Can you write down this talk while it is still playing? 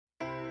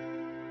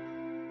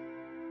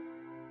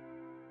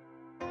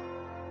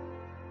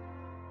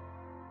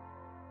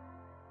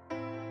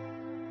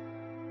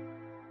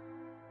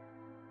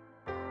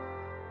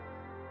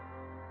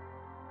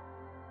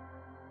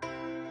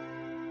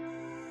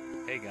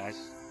Hey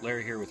guys,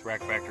 Larry here with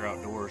Rack Factor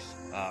Outdoors.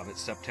 It's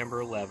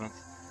September 11th.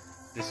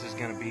 This is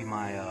going to be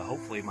my,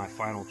 hopefully my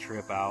final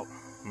trip out.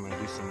 I'm going to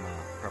do some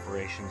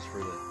preparations for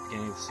the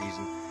beginning of the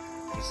season.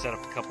 I'm going to set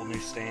up a couple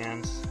new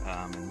stands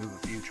and move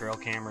a few trail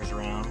cameras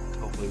around.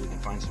 Hopefully we can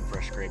find some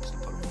fresh scrapes to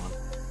put them on.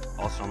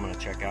 Also, I'm going to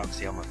check out and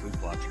see how my food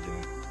plots are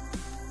doing.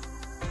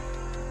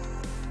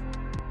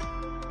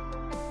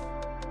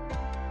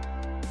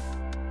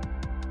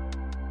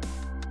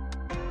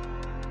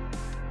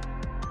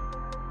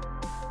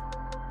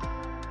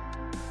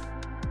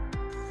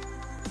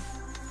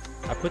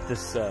 I put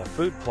this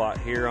food plot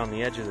here on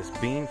the edge of this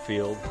bean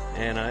field,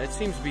 and it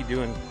seems to be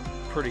doing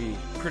pretty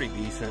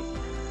decent.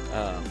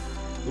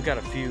 We got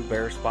a few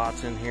bare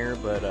spots in here,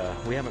 but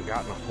we haven't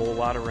gotten a whole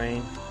lot of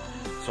rain,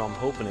 so I'm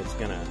hoping it's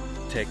gonna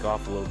take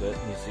off a little bit.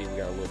 You see we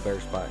got a little bare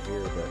spot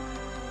here,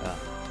 but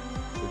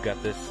we've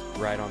got this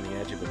right on the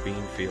edge of a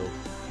bean field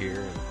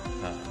here,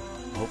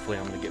 and hopefully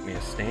I'm gonna get me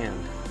a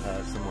stand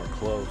somewhere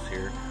close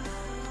here.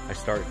 I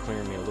started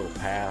clearing me a little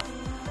path.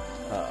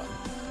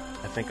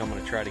 I think I'm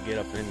going to try to get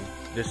up in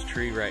this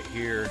tree right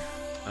here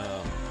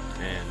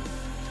and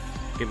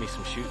get me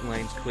some shooting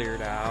lanes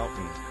cleared out,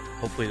 and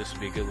hopefully this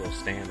will be a good little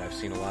stand. I've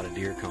seen a lot of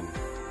deer come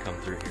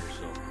through here,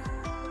 so.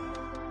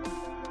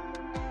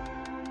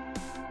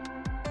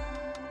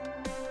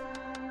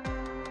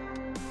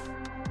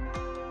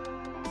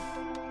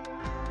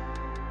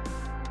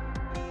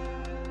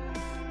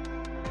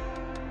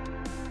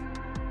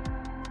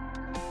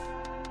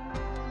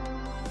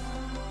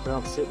 Well,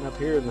 I'm sitting up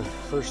here in the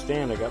first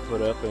stand I got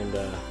put up, and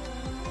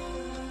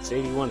it's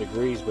 81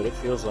 degrees, but it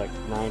feels like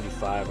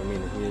 95. I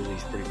mean, the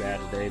humidity's pretty bad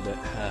today, but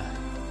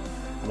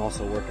I'm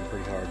also working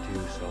pretty hard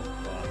too, so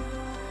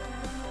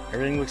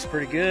everything looks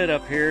pretty good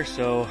up here.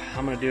 So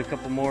I'm going to do a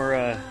couple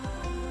more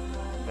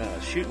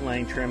shooting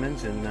lane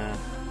trimmings, and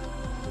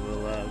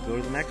we'll go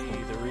to the next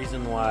one. The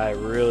reason why I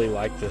really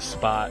like this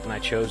spot, and I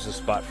chose this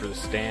spot for the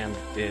stand,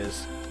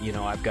 is, you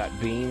know, I've got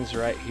beans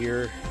right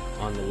here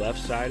on the left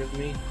side of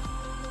me,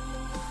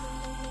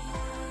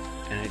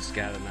 and it's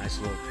got a nice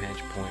little pinch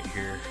point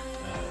here,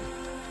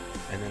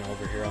 and then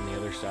over here on the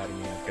other side of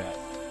me I've got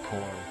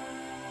corn.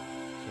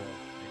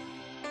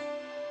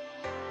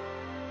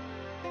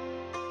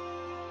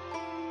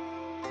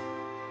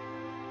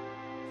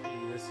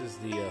 So this is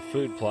the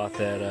food plot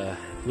that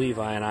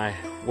Levi and I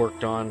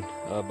worked on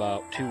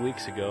about 2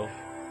 weeks ago.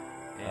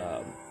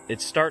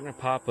 It's starting to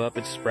pop up,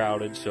 it's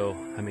sprouted, so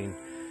I mean,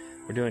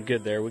 we're doing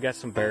good there. We got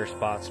some bare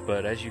spots,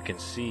 but as you can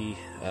see,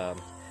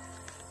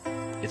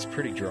 it's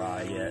pretty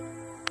dry yet.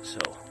 So,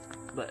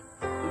 but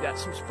we got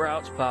some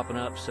sprouts popping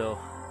up, so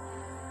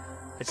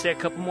I'd say a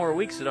couple more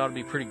weeks it ought to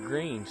be pretty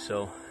green.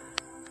 So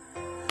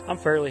I'm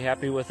fairly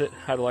happy with it.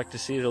 I'd like to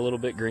see it a little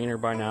bit greener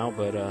by now,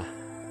 but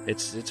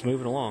it's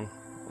moving along.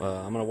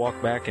 I'm gonna walk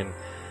back and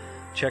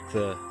check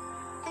the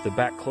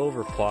back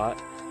clover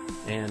plot,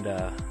 and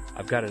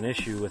I've got an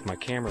issue with my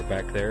camera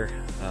back there.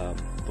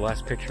 The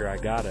last picture I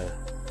got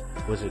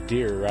was a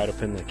deer right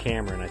up in the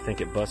camera, and I think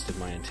it busted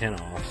my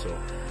antenna off. So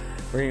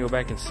we're gonna go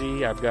back and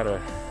see. I've got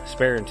a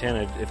spare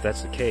antenna if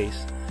that's the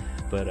case,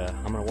 but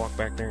I'm gonna walk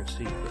back there and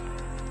see.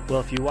 Well,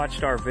 if you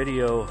watched our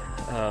video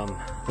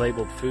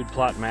labeled Food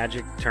Plot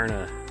Magic, turn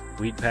a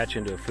weed patch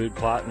into a food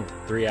plot in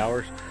 3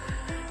 hours,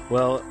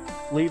 well,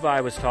 Levi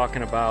was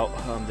talking about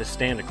this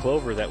stand of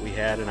clover that we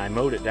had, and I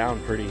mowed it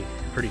down pretty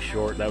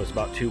short. That was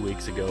about 2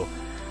 weeks ago,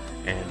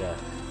 and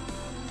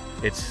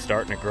it's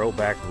starting to grow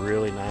back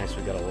really nice.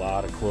 We got a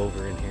lot of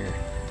clover in here.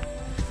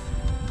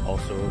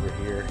 Also over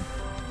here,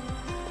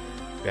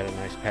 got a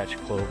nice patch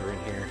of clover in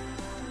here,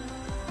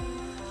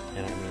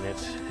 and I mean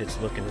it's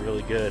looking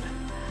really good.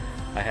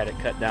 I had it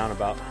cut down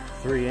about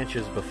 3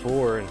 inches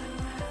before, and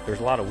there's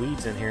a lot of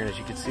weeds in here, and as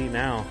you can see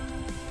now,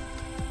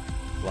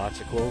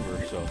 lots of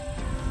clover. So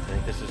I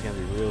think this is going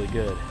to be really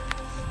good.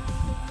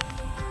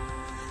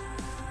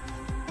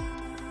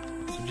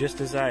 So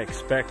just as I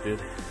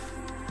expected,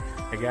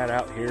 I got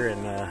out here,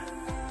 and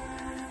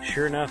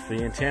sure enough,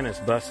 the antenna's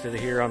busted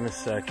here on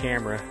this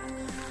camera.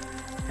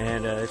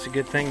 And it's a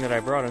good thing that I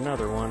brought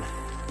another one.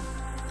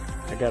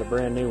 I got a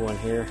brand new one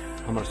here.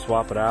 I'm gonna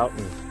swap it out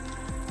and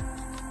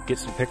get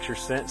some pictures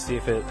sent, see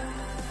if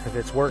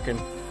it's working.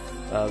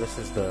 This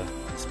is the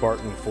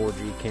Spartan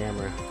 4G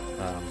camera.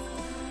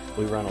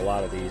 We run a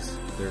lot of these.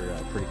 They're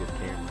pretty good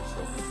cameras.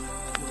 So,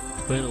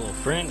 put a little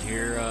friend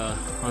here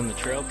on the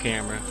trail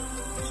camera.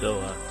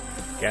 So,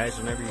 guys,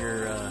 whenever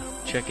you're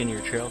checking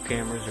your trail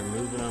cameras or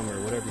moving them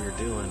or whatever you're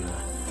doing,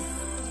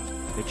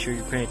 make sure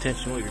you're paying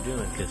attention to what you're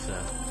doing, because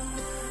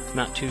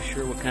not too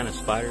sure what kind of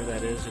spider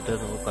that is. It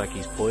doesn't look like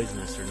he's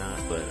poisonous or not,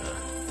 but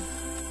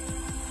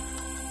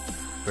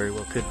very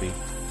well could be.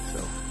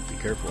 So be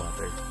careful out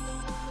there.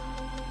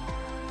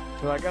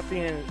 Well, I got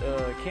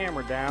the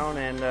camera down,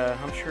 and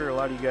I'm sure a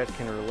lot of you guys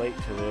can relate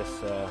to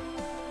this.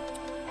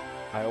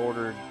 I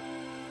ordered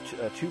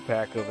a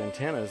 2-pack of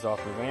antennas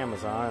off of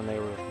Amazon, and they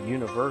were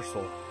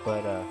universal.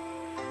 But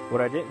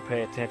what I didn't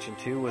pay attention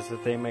to was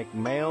that they make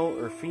male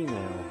or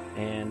female,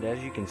 and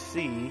as you can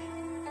see,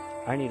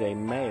 I need a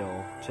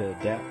male to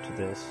adapt to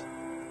this,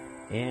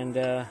 and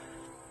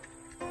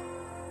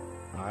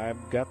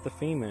I've got the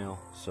female,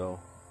 so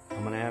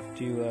I'm gonna have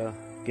to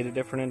get a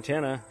different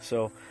antenna.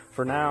 So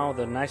for now,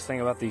 the nice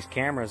thing about these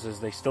cameras is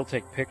they still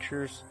take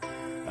pictures.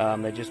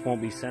 They just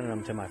won't be sending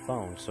them to my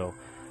phone. So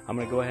I'm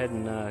gonna go ahead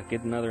and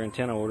get another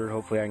antenna ordered.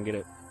 Hopefully I can get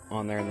it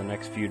on there in the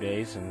next few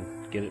days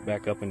and get it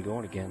back up and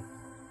going again.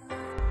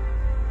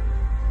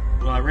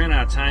 Well, I ran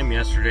out of time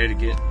yesterday to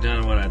get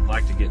done what I'd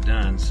like to get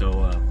done,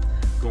 so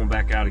going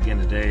back out again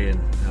today and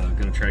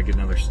going to try to get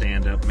another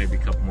stand up, maybe a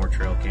couple more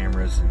trail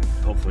cameras, and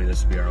hopefully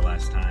this will be our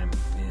last time.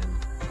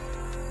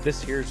 And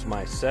this here's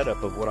my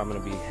setup of what I'm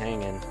going to be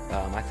hanging.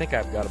 I think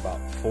I've got about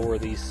 4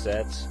 of these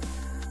sets.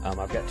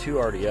 I've got 2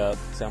 already up,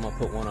 so I'm going to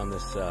put one on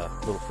this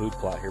little food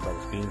plot here by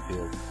this bean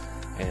field.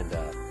 And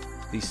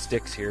these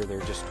sticks here, they're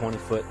just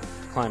 20-foot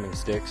climbing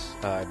sticks.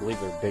 I believe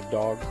they're Big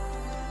Dog.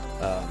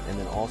 And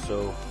then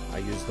also I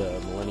use the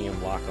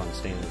Millennium lock-on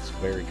stand. It's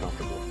very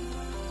comfortable.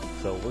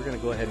 So we're going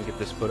to go ahead and get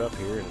this put up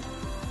here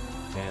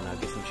and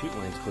get some shooting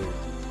lanes cleared.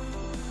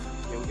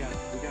 Yeah,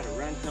 we got a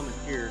run coming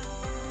here,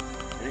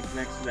 and it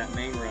connects to that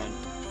main run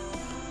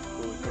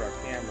where we put our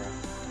camera.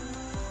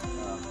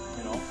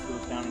 And also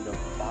goes down into the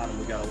bottom.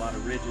 We got a lot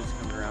of ridges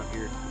coming around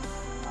here.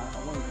 I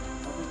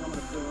think I'm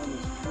going to put it on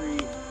this tree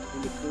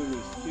in between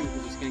these two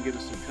because it's going to give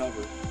us some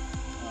cover.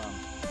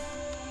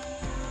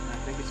 I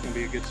think it's going to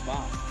be a good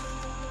spot.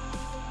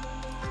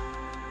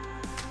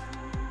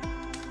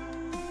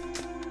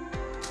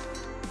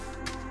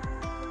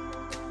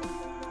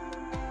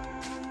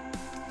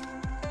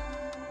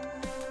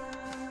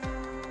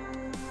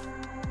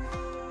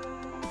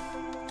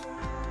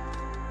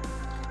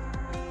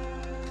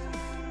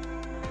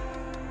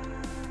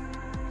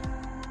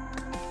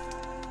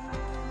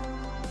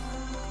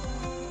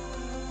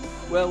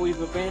 Well,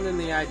 we've abandoned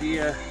the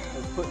idea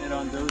of putting it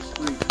on those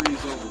 3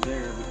 trees over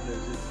there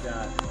because it's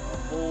got a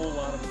whole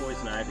lot of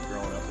poison ivy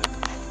growing up it.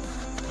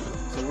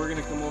 So we're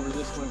going to come over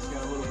this one. It's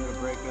got a little bit of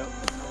breakup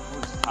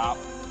towards the top.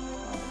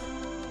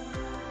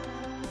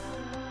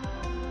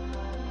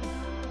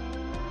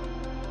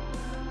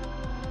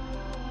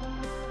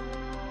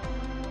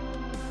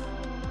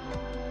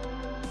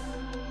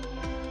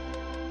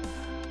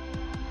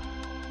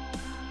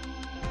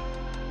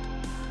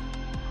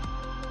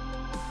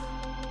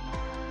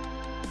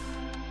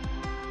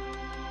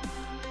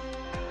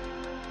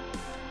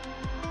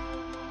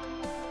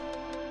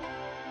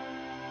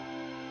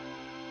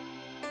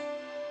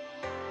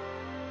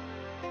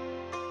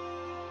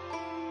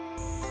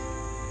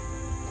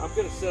 I'm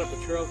going to set up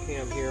a trail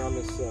cam here on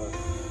this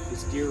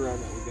this deer run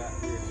that we got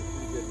here. It's a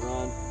pretty good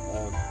run.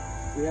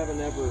 We haven't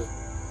ever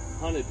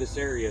hunted this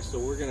area, so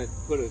we're going to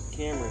put a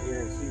camera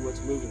here and see what's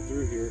moving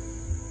through here.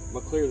 I'm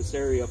going to clear this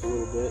area up a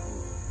little bit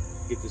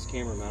and get this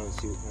camera mounted and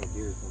see what kind of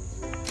deer comes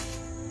through.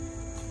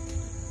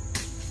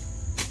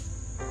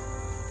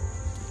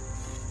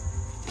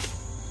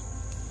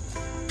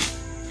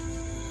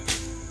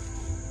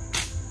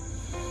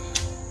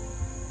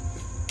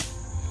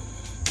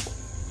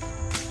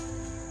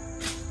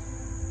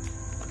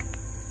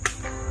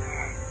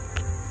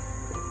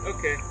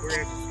 Okay, we're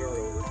gonna have to start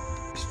over.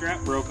 The strap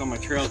broke on my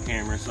trail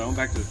camera, so I went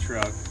back to the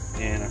truck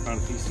and I found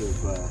a piece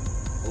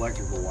of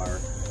electrical wire.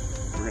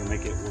 We're gonna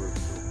make it work.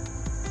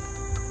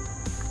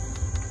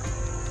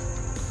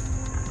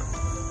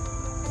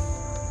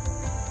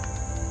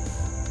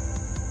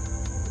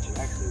 Which it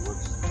actually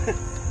works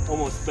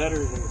almost better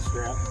than the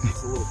strap.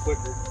 It's a little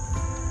quicker.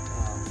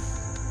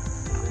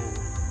 And then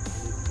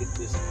I need to get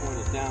this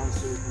pointed down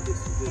so we can get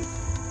some good.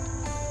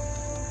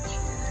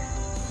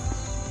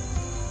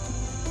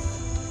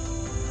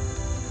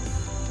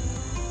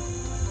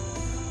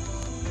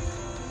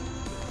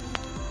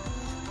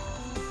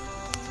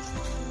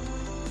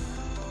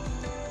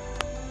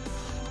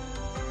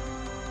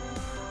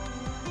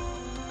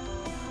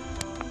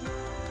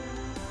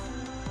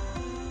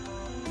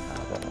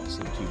 That don't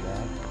seem too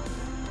bad.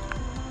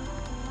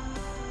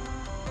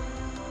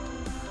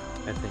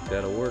 I think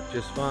that'll work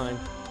just fine.